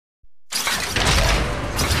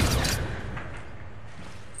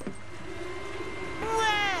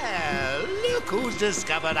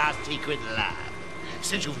discovered our secret lab.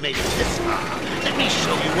 Since you've made it this far, let me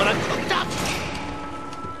show you what I've cooked up.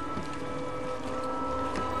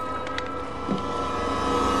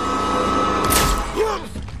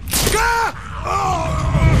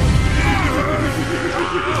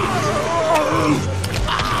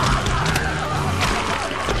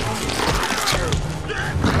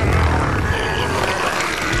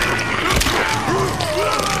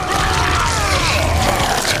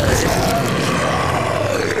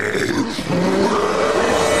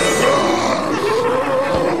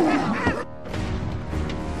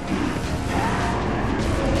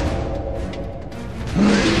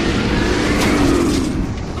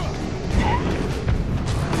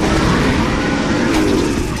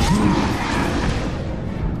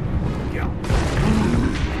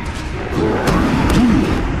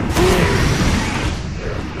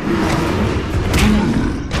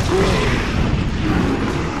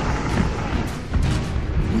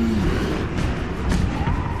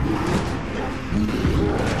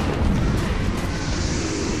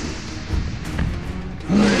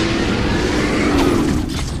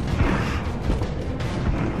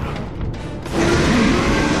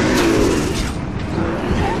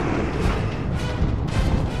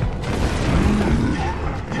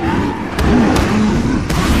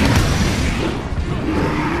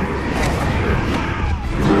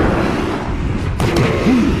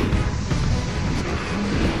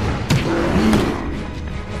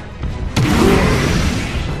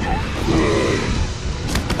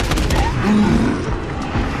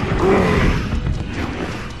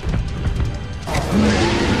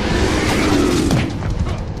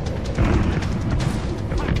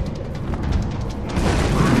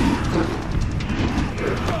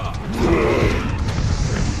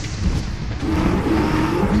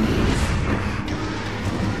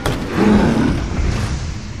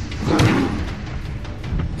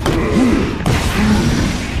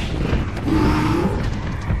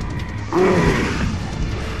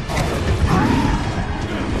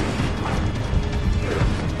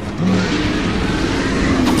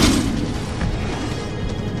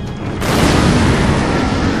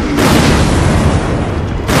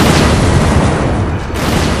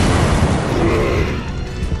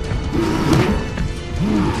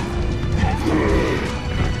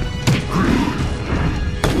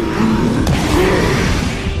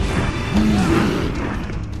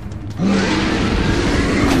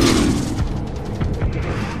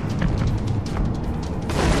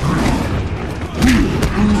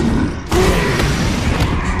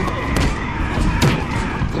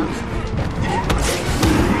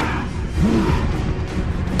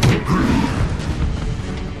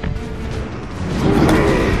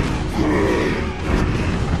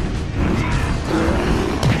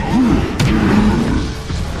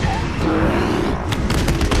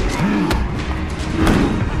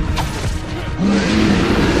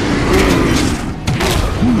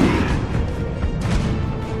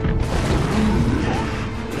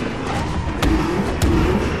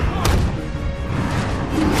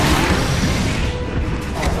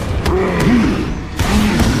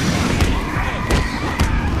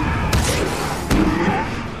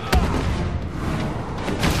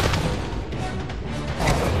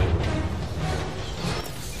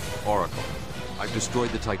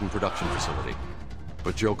 Destroyed the Titan production facility,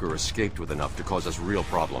 but Joker escaped with enough to cause us real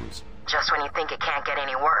problems. Just when you think it can't get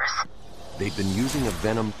any worse. They've been using a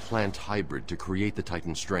venom plant hybrid to create the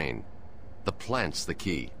Titan strain. The plant's the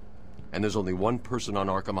key, and there's only one person on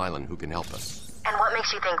Arkham Island who can help us. And what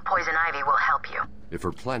makes you think Poison Ivy will help you? If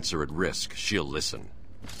her plants are at risk, she'll listen.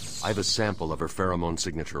 I have a sample of her pheromone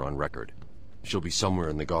signature on record. She'll be somewhere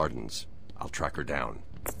in the gardens. I'll track her down.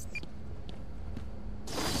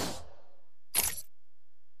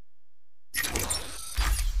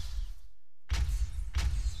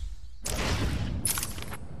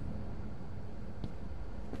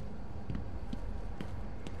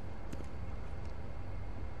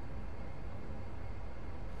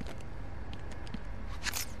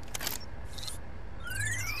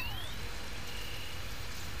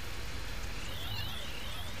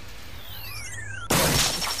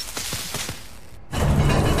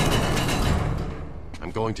 I'm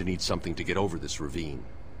going to need something to get over this ravine.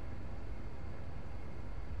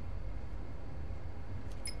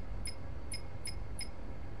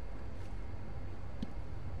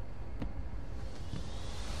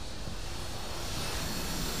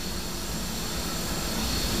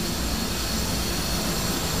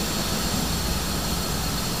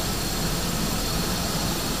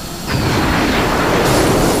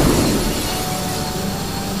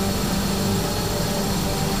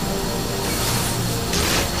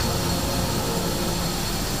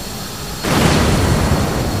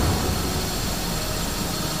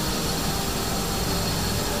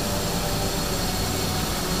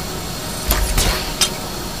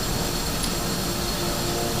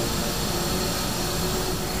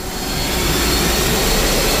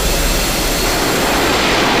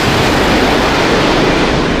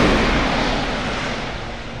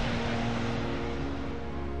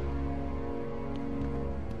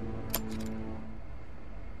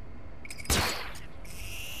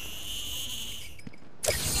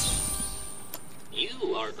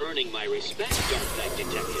 earning my respect, Dark Knight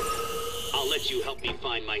Detective. I'll let you help me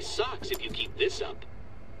find my socks if you keep this up.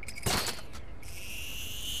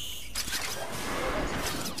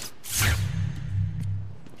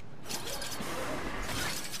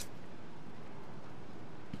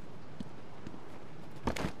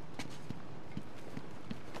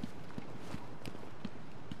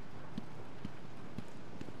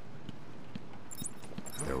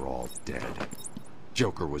 They're all dead.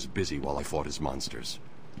 Joker was busy while I fought his monsters.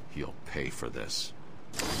 He'll pay for this.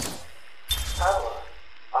 Pamela,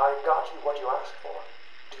 I got you what you asked for.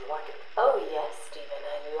 Do you like it? Oh yes, Stephen,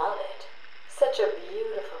 I love it. Such a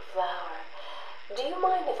beautiful flower. Do you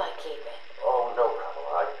mind if I keep it? Oh, no,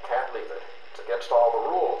 Pamela, I can't leave it. It's against all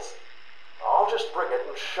the rules. I'll just bring it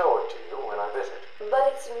and show it to you when I visit.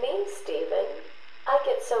 But it's me, Stephen. I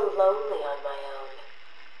get so lonely on my own.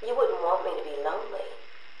 You wouldn't want me to be lonely,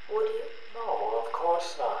 would you? No, of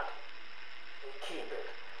course not. Keep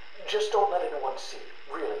it. Just don't let anyone see.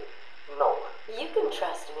 Really. No one. You can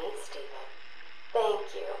trust me, Stephen.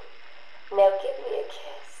 Thank you. Now give me a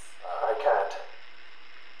kiss. I can't.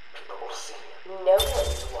 People will see. No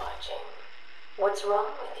one's watching. What's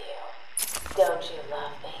wrong with you? Don't you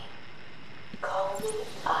love me? Call me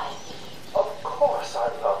Ivy. Of course I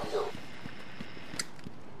love you.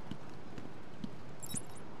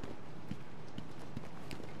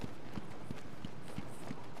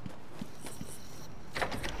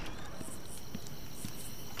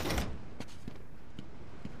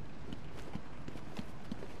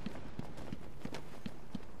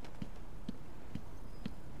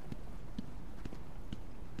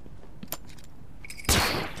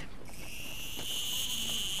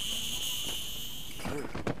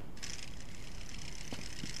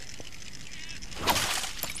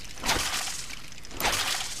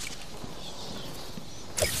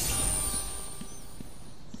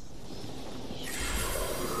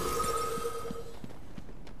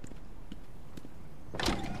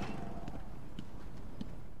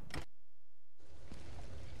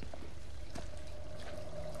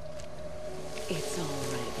 It's all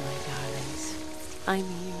right, my darlings. I'm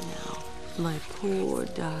here now, my poor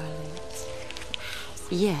darlings.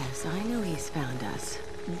 Yes, I know he's found us,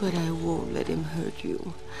 but I won't let him hurt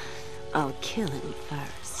you. I'll kill him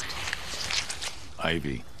first.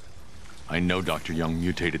 Ivy, I know Dr. Young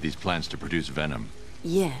mutated these plants to produce venom.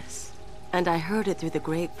 Yes, and I heard it through the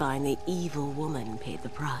grapevine the evil woman paid the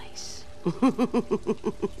price.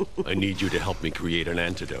 I need you to help me create an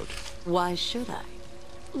antidote. Why should I?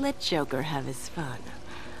 Let Joker have his fun.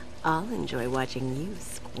 I'll enjoy watching you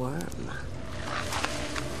squirm.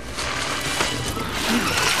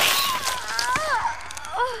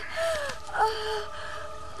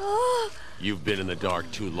 You've been in the dark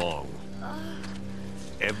too long.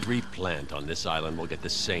 Every plant on this island will get the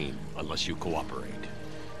same unless you cooperate.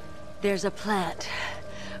 There's a plant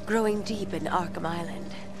growing deep in Arkham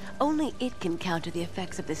Island. Only it can counter the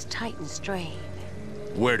effects of this Titan strain.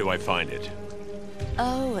 Where do I find it?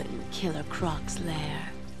 Oh, in Killer Croc's lair.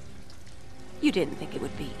 You didn't think it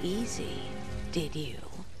would be easy, did you?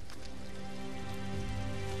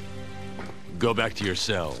 Go back to your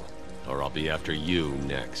cell, or I'll be after you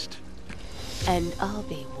next. And I'll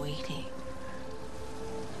be waiting.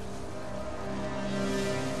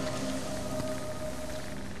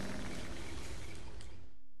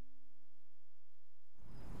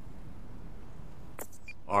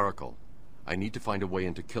 Oracle, I need to find a way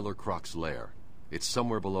into Killer Croc's lair. It's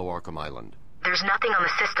somewhere below Arkham Island. There's nothing on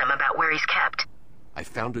the system about where he's kept. I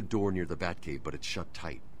found a door near the Batcave, but it's shut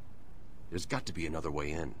tight. There's got to be another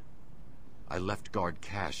way in. I left guard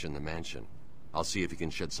Cash in the mansion. I'll see if he can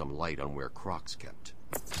shed some light on where Croc's kept.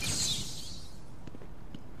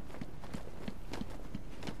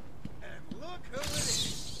 And look who it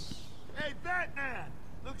is. Hey, Batman!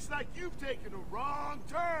 Looks like you've taken a wrong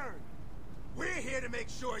turn. We're here to make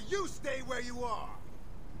sure you stay where you are.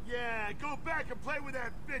 Yeah, go back and play with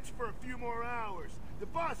that bitch for a few more hours. The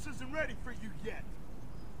boss isn't ready for you yet.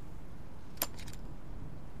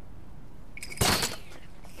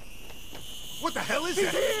 What the hell is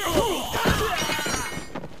that?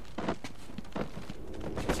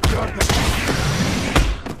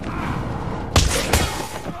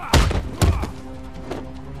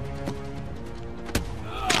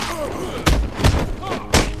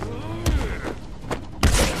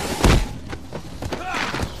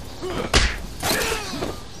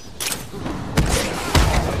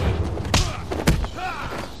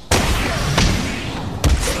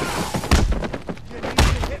 You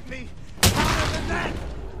need to hit me harder than that!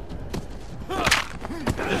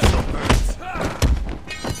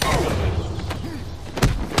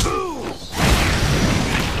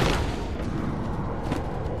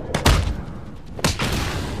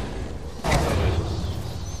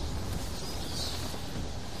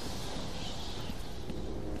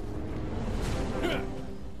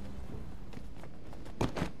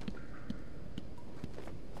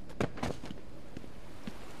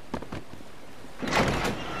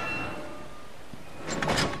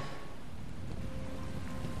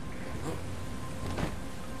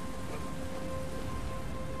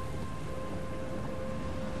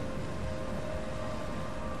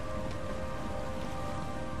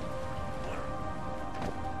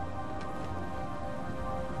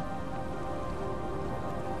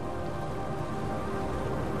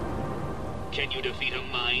 Can you defeat a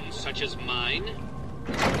mind such as mine?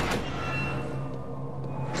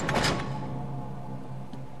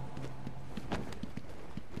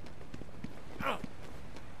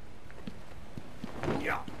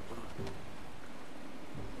 Yeah.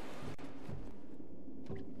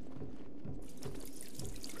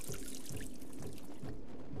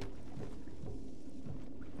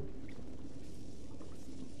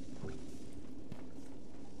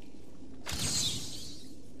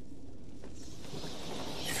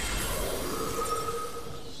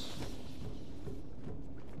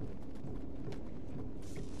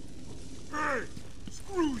 Hey,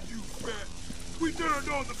 screw you, Fat. We turned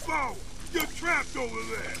on the phone. You're trapped over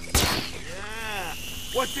there. Yeah.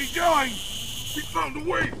 What's he doing? He found a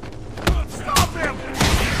way. Stop him!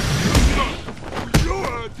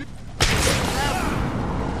 You're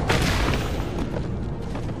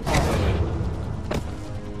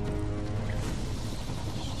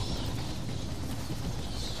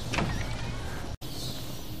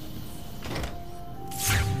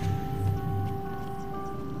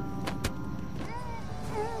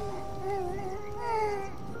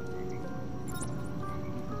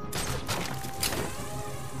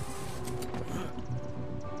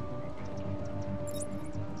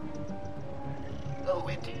Oh,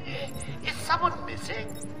 is someone missing?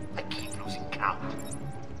 I keep losing count.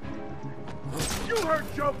 You heard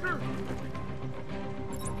Joker!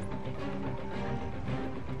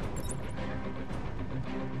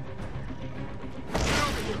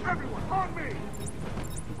 Everyone, on me!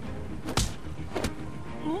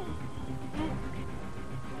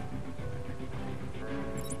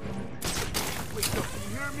 Wake up, you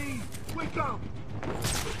hear me? Wake up!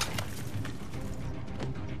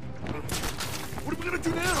 What are we gonna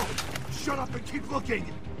do now? Shut up and keep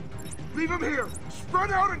looking! Leave him here!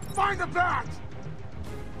 Spread out and find the bat!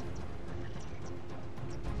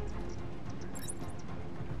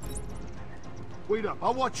 Wait up,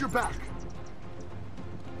 I'll watch your back.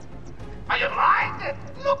 Are you blind?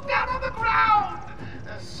 Look down on the ground!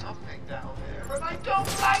 There's something down there, and I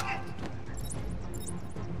don't like it!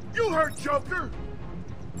 You heard Joker!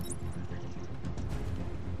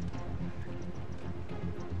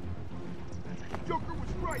 Joker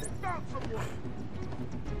was right, I found someone!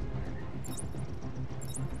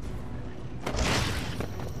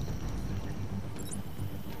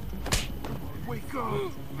 Wake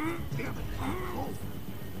up! Damn it, I'm cold.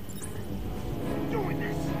 Doing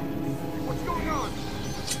this! What's going on?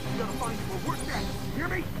 We gotta find you where we're at. You hear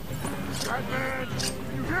me? Batman!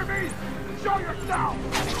 You hear me? Show yourself!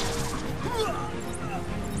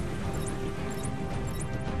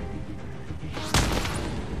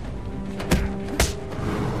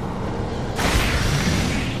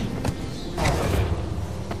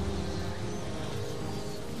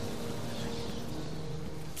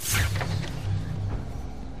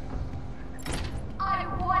 I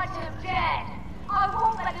want him dead. I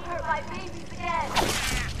won't let him hurt my babies again.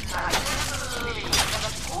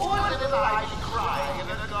 The poor little eye crying in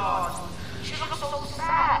the garden. She looks so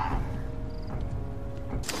sad.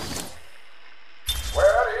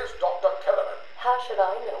 Where is Dr. Kellerman? How should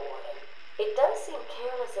I know, Warden? It does seem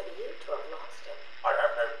careless of you to have lost him. I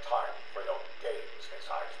have no time for your games, Miss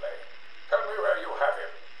Isley. Tell me where you have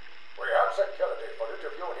him. We have security footage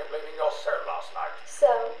of you and him leaving your cell last night. So,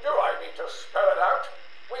 Do I need to spell it out?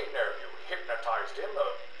 We know you hypnotized him, or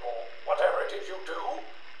whatever it is you do.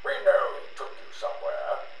 We know he took you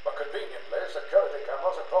somewhere, but conveniently, security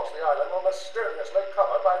cameras across the island were mysteriously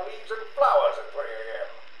covered by leaves and flowers at 3 a.m.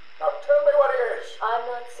 Now tell me what he is. I'm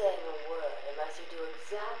not saying a word unless you do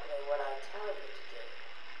exactly what I tell you to do.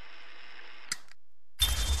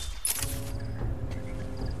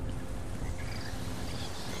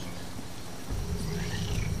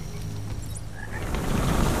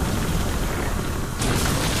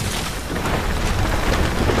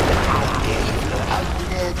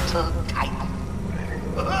 Little tight.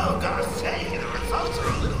 Oh, gotta say, the results are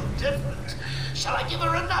a little different. Shall I give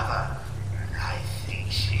her another? I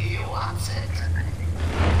think she wants it.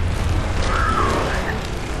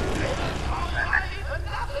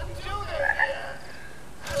 Nothing to there here.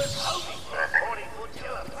 I was hoping for a 40-foot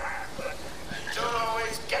killer plan, but you don't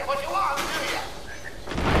always get what you want, do you?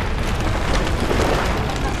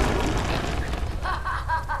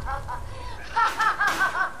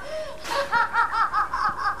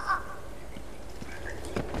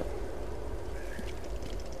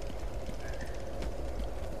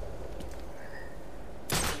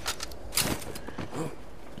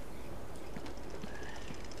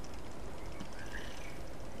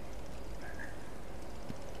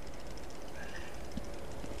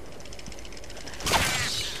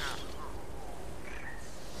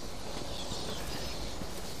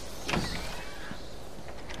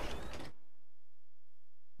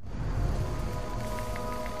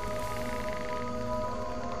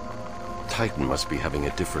 Titan must be having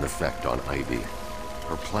a different effect on Ivy.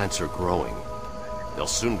 Her plants are growing. They'll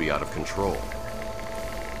soon be out of control.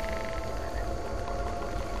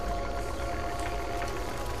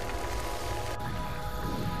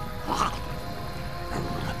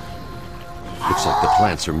 Looks like the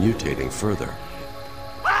plants are mutating further.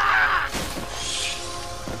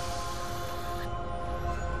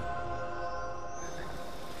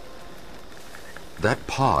 That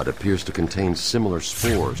pod appears to contain similar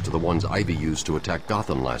spores to the ones Ivy used to attack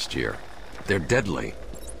Gotham last year. They're deadly.